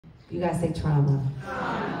You guys say trauma.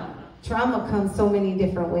 Trauma comes so many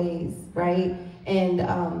different ways, right? And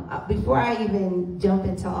before I even jump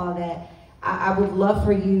into all that, I would love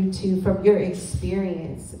for you to, from your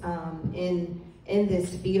experience in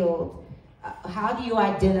this field, how do you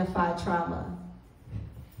identify trauma?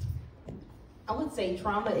 I would say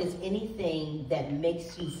trauma is anything that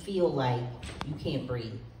makes you feel like you can't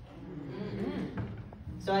breathe.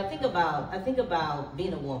 So I think about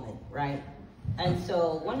being a woman, right? And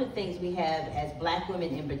so one of the things we have as Black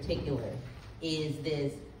women in particular is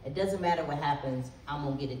this: it doesn't matter what happens, I'm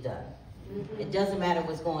gonna get it done. It doesn't matter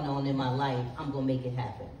what's going on in my life, I'm gonna make it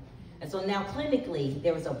happen. And so now clinically,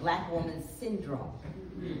 there is a Black woman syndrome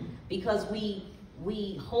because we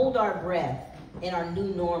hold our breath in our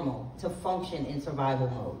new normal to function in survival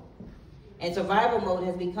mode. And survival mode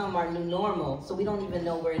has become our new normal, so we don't even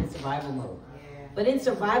know we're in survival mode. But in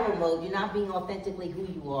survival mode, you're not being authentically who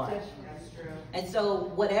you are. That's true. And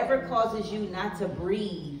so whatever causes you not to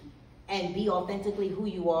breathe and be authentically who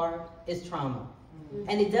you are is trauma.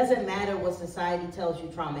 And it doesn't matter what society tells you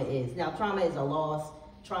trauma is. Now, trauma is a loss.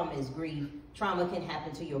 Trauma is grief. Trauma can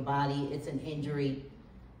happen to your body. It's an injury.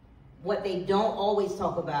 What they don't always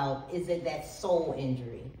talk about is that soul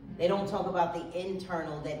injury. They don't talk about the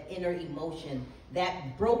internal, that inner emotion,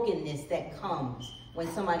 that brokenness that comes when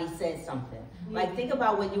somebody says something. Like, think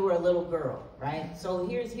about when you were a little girl, right? So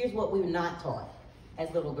here's what we're not taught as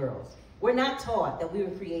little girls. We're not taught that we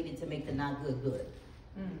were created to make the not good good.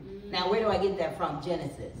 Now, where do I get that from?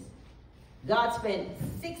 Genesis. God spent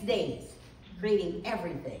 6 days creating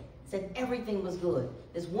everything. Said everything was good.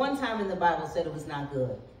 There's one time in the Bible said it was not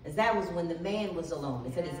good. And that was when the man was alone.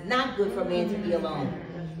 It said it's not good for man to be alone.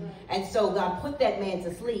 And so God put that man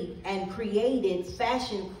to sleep and created,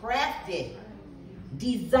 fashioned, crafted,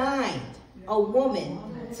 designed a woman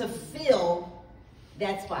to fill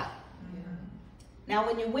that spot. Now,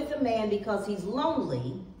 when you're with a man because he's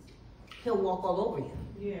lonely, he'll walk all over you.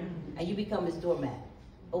 Yeah. And you become his doormat.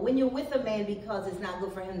 But when you're with a man because it's not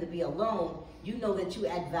good for him to be alone, you know that you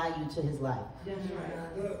add value to his life. That's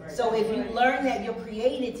right. So if you learn that you're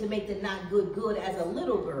created to make the not good good as a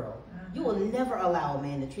little girl, you will never allow a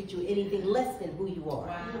man to treat you anything less than who you are.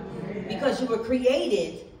 Wow. Because you were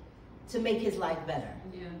created to make his life better.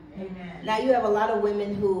 Yeah. Amen. Now you have a lot of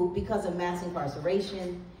women who, because of mass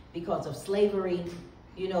incarceration, because of slavery,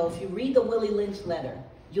 you know, if you read the Willie Lynch letter,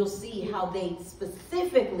 you'll see how they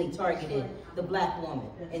specifically targeted the Black woman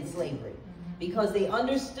in slavery. Because they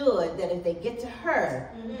understood that if they get to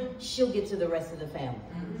her, she'll get to the rest of the family.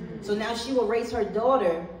 So now she will raise her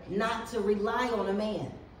daughter not to rely on a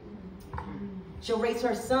man. She'll raise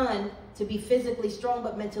her son to be physically strong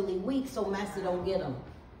but mentally weak so master don't get him.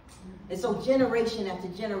 And so generation after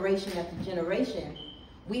generation after generation,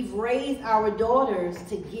 we've raised our daughters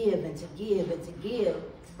to give and to give and to give,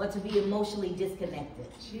 but to be emotionally disconnected.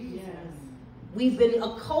 Yes. We've been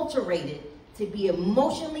acculturated to be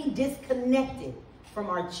emotionally disconnected from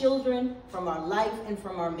our children, from our life, and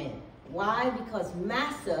from our men. Why? Because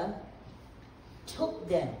Massa took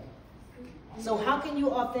them. So how can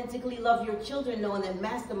you authentically love your children knowing that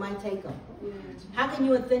Master might take them? How can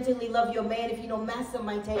you authentically love your man if you know Master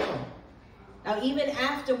might take them? Now, even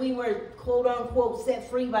after we were, quote unquote, set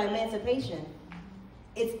free by emancipation,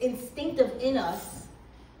 it's instinctive in us,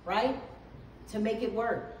 right, to make it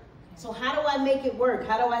work. So how do I make it work?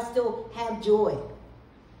 How do I still have joy?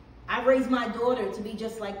 I raised my daughter to be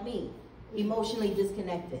just like me, emotionally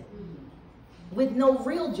disconnected, with no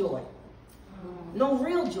real joy. No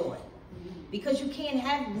real joy. Because you can't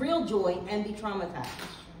have real joy and be traumatized.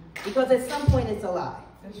 Because at some point it's a lie.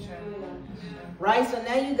 That's true. Right? So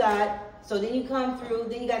now you got, so then you come through,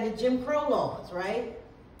 then you got the Jim Crow laws, right?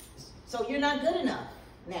 So you're not good enough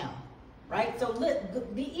now. Right? So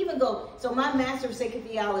so my Master of Sacred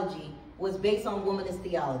Theology was based on womanist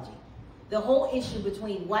theology. The whole issue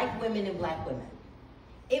between white women and Black women.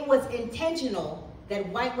 It was intentional that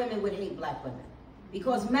white women would hate Black women.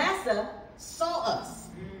 Because Master saw us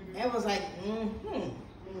and was like,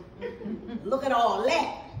 look at all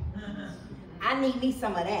that. I need me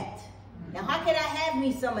some of that. Now, how can I have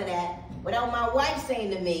me some of that without my wife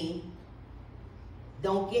saying to me,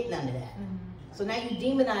 don't get none of that? So now you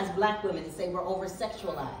demonize Black women and say we're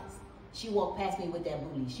over-sexualized. She walked past me with that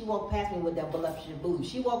booty. She walked past me with that voluptuous booty.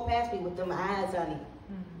 She walked past me with them eyes, honey.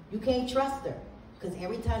 You can't trust her because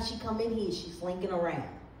every time she come in here, she's slinking around.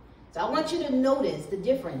 So I want you to notice the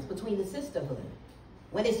difference between the sisterhood.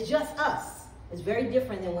 When it's just us, it's very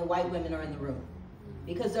different than when white women are in the room.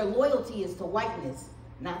 Because their loyalty is to whiteness,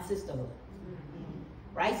 not sisterhood.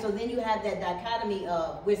 Right? So then you have that dichotomy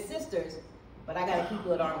of we're sisters, but I got to keep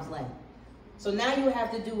you at arm's length. So now you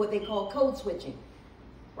have to do what they call code switching.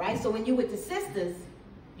 right? So when you with the sisters,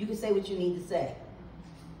 you can say what you need to say.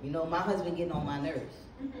 You know, my husband getting on my nerves.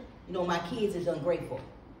 You know, my kids is ungrateful.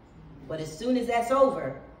 But as soon as that's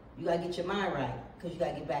over, you gotta get your mind right, because you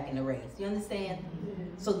gotta get back in the race. You understand?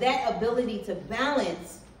 So that ability to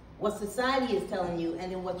balance what society is telling you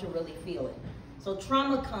and then what you're really feeling. So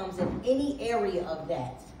trauma comes in any area of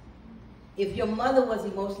that. If your mother was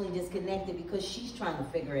emotionally disconnected because she's trying to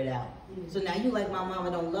figure it out. So now you like, my mama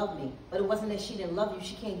don't love me. But it wasn't that she didn't love you,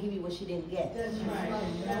 she can't give you what she didn't get. That's right.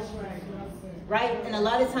 That's right. Right? And a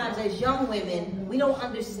lot of times as young women, we don't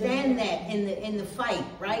understand that in the fight,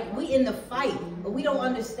 right? We in the fight, but we don't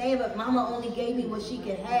understand that mama only gave me what she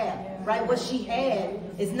could have, right? What she had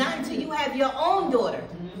is not until you have your own daughter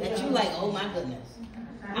that you like, oh my goodness.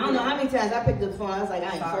 I don't know how many times I picked up the phone, I was like,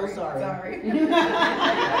 I am so sorry.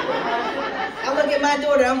 I look at my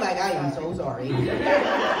daughter, I'm like, I am so sorry.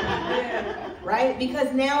 Right?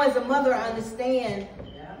 Because now as a mother, I understand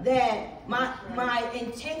that my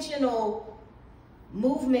intentional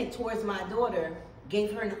movement towards my daughter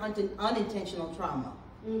gave her an unintentional trauma.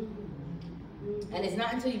 And it's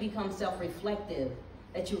not until you become self-reflective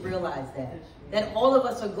that you realize that all of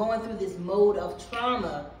us are going through this mode of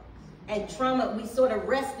trauma. And trauma, we sort of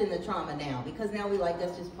rest in the trauma now, because now we like,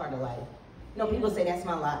 that's just part of life. You know, people say that's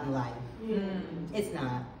my lot in life. It's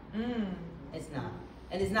not. It's not.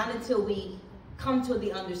 And it's not until we come to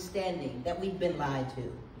the understanding that we've been lied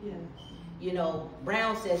to. You know,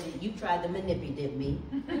 Brown says that you tried to manipulate me,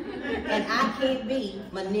 and I can't be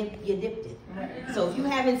manipulated. So if you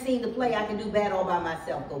haven't seen the play, I Can Do Bad All By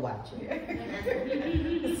Myself, go watch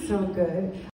it. So good.